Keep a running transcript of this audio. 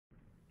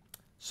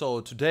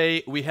So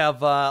today we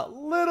have a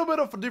little bit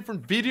of a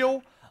different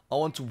video. I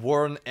want to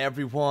warn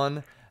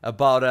everyone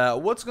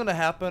about what's gonna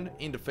happen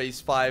in the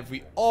phase 5.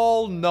 We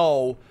all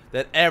know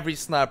that every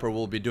sniper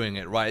will be doing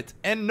it, right?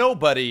 And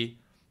nobody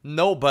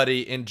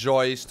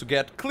enjoys to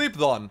get clipped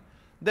on.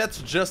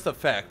 That's just a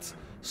fact.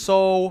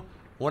 So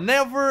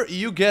whenever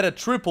you get a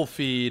triple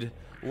feed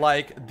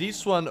like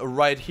this one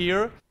right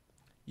here,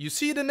 you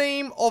see the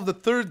name of the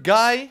third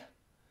guy,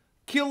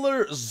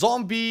 Killer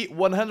Zombie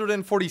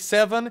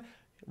 147.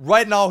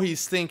 Right now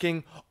he's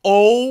thinking,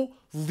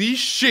 holy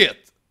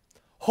shit.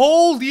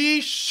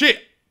 Holy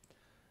shit.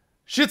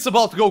 Shit's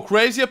about to go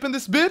crazy up in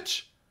this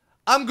bitch.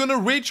 I'm gonna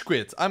rage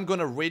quit. I'm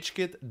gonna rage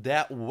quit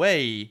that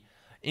way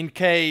in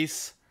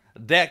case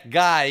that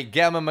guy,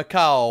 Gamma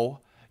Macau,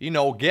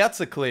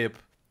 gets a clip.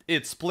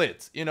 It's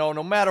split.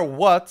 No matter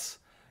what,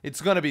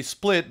 it's gonna be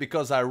split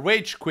because I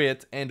rage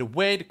quit, and the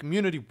way the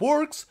community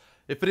works,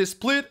 if it is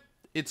split,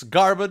 it's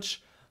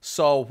garbage.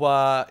 So,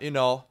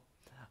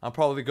 I'm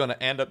probably gonna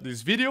end up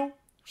this video.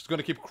 Just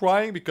gonna keep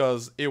crying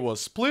because it was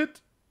split.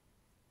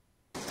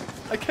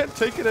 I can't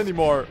take it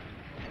anymore.